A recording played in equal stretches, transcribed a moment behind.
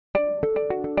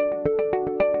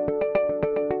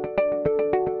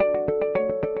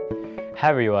Hi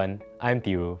everyone, I'm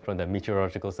Thiru from the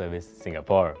Meteorological Service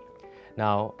Singapore.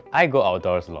 Now, I go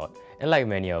outdoors a lot, and like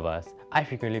many of us, I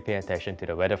frequently pay attention to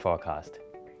the weather forecast.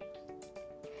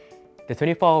 The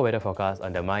 24-hour weather forecast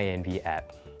on the MyNV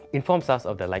app informs us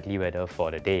of the likely weather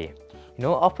for the day.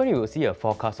 Often you will see a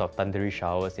forecast of thundery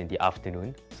showers in the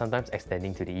afternoon, sometimes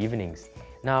extending to the evenings.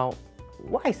 Now,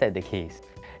 why is that the case?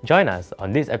 Join us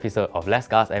on this episode of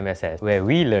Ask MSS, where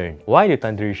we learn why do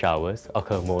thundery showers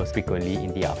occur most frequently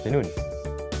in the afternoon.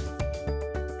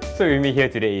 So with me here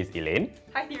today is Elaine.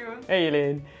 Hi Thiru. Hey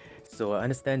Elaine. So I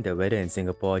understand the weather in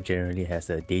Singapore generally has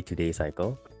a day-to-day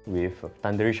cycle, with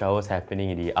thundery showers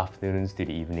happening in the afternoons to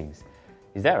the evenings.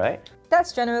 Is that right?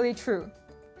 That's generally true.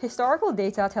 Historical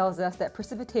data tells us that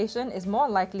precipitation is more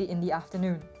likely in the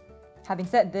afternoon. Having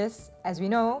said this, as we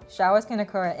know, showers can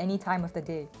occur at any time of the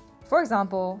day. For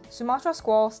example, Sumatra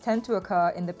squalls tend to occur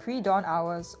in the pre-dawn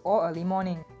hours or early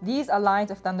morning. These are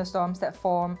lines of thunderstorms that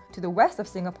form to the west of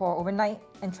Singapore overnight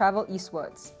and travel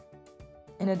eastwards.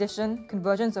 In addition,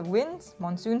 convergence of winds,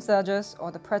 monsoon surges,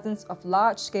 or the presence of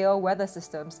large-scale weather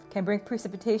systems can bring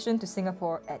precipitation to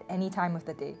Singapore at any time of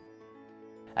the day.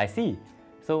 I see.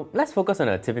 So let's focus on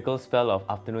a typical spell of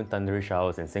afternoon thundery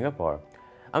showers in Singapore.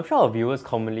 I'm sure our viewers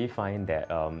commonly find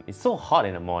that it's so hot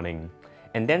in the morning,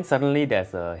 and then suddenly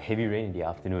there's a heavy rain in the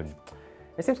afternoon.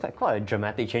 It seems like quite a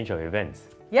dramatic change of events.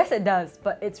 Yes, it does,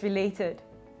 but it's related.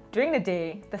 During the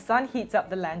day, the sun heats up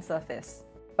the land surface.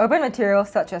 Urban materials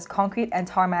such as concrete and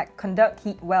tarmac conduct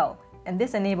heat well, and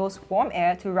this enables warm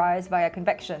air to rise via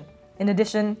convection. In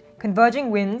addition,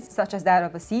 converging winds such as that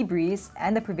of a sea breeze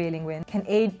and the prevailing wind can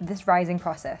aid this rising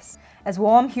process. As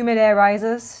warm, humid air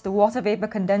rises, the water vapor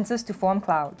condenses to form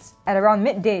clouds. At around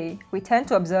midday, we tend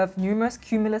to observe numerous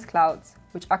cumulus clouds,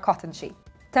 which are cotton-shaped.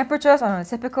 Temperatures on a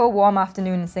typical warm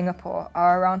afternoon in Singapore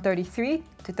are around 33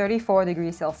 to 34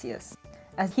 degrees Celsius.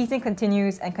 As heating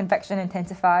continues and convection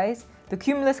intensifies, the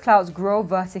cumulus clouds grow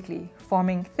vertically,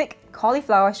 forming thick,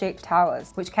 cauliflower-shaped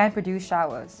towers, which can produce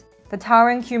showers. The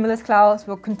towering cumulus clouds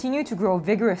will continue to grow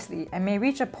vigorously and may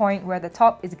reach a point where the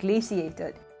top is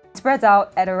glaciated. It spreads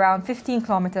out at around 15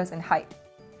 kilometers in height.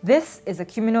 This is a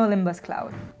cumulonimbus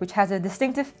cloud, which has a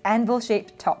distinctive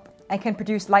anvil-shaped top and can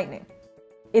produce lightning.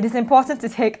 It is important to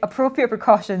take appropriate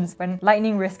precautions when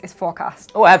lightning risk is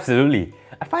forecast. Oh, absolutely.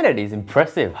 I find that it's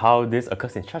impressive how this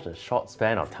occurs in such a short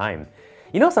span of time.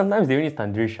 Sometimes during these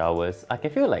thundery showers, I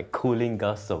can feel like cooling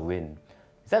gusts of wind.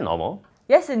 Is that normal?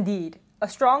 Yes, indeed. A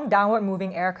strong downward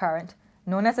moving air current,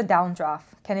 known as a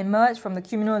downdraft, can emerge from the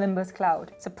cumulonimbus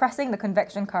cloud, suppressing the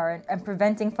convection current and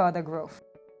preventing further growth.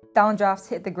 Downdrafts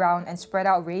hit the ground and spread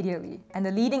out radially, and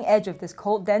the leading edge of this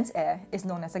cold, dense air is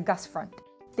known as a gust front.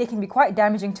 They can be quite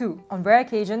damaging too. On rare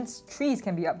occasions, trees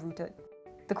can be uprooted.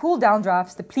 The cool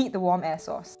downdrafts deplete the warm air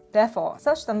source. Therefore,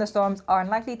 such thunderstorms are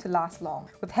unlikely to last long,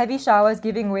 with heavy showers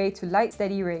giving way to light,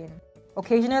 steady rain.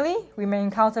 Occasionally, we may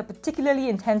encounter particularly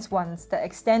intense ones that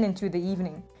extend into the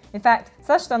evening. In fact,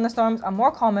 such thunderstorms are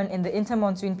more common in the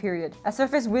inter-monsoon period, as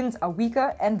surface winds are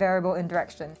weaker and variable in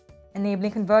direction,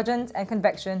 enabling convergence and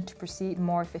convection to proceed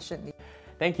more efficiently.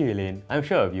 Thank you, Elaine. I'm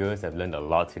sure our viewers have learned a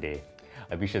lot today.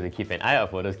 I'll be sure to keep an eye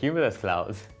out for those cumulus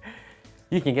clouds.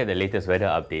 You can get the latest weather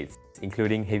updates,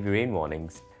 including heavy rain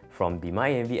warnings, from the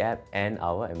MyNV app and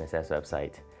our MSS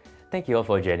website. Thank you all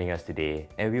for joining us today,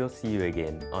 and we'll see you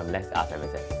again on Let's Ask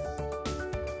MSS.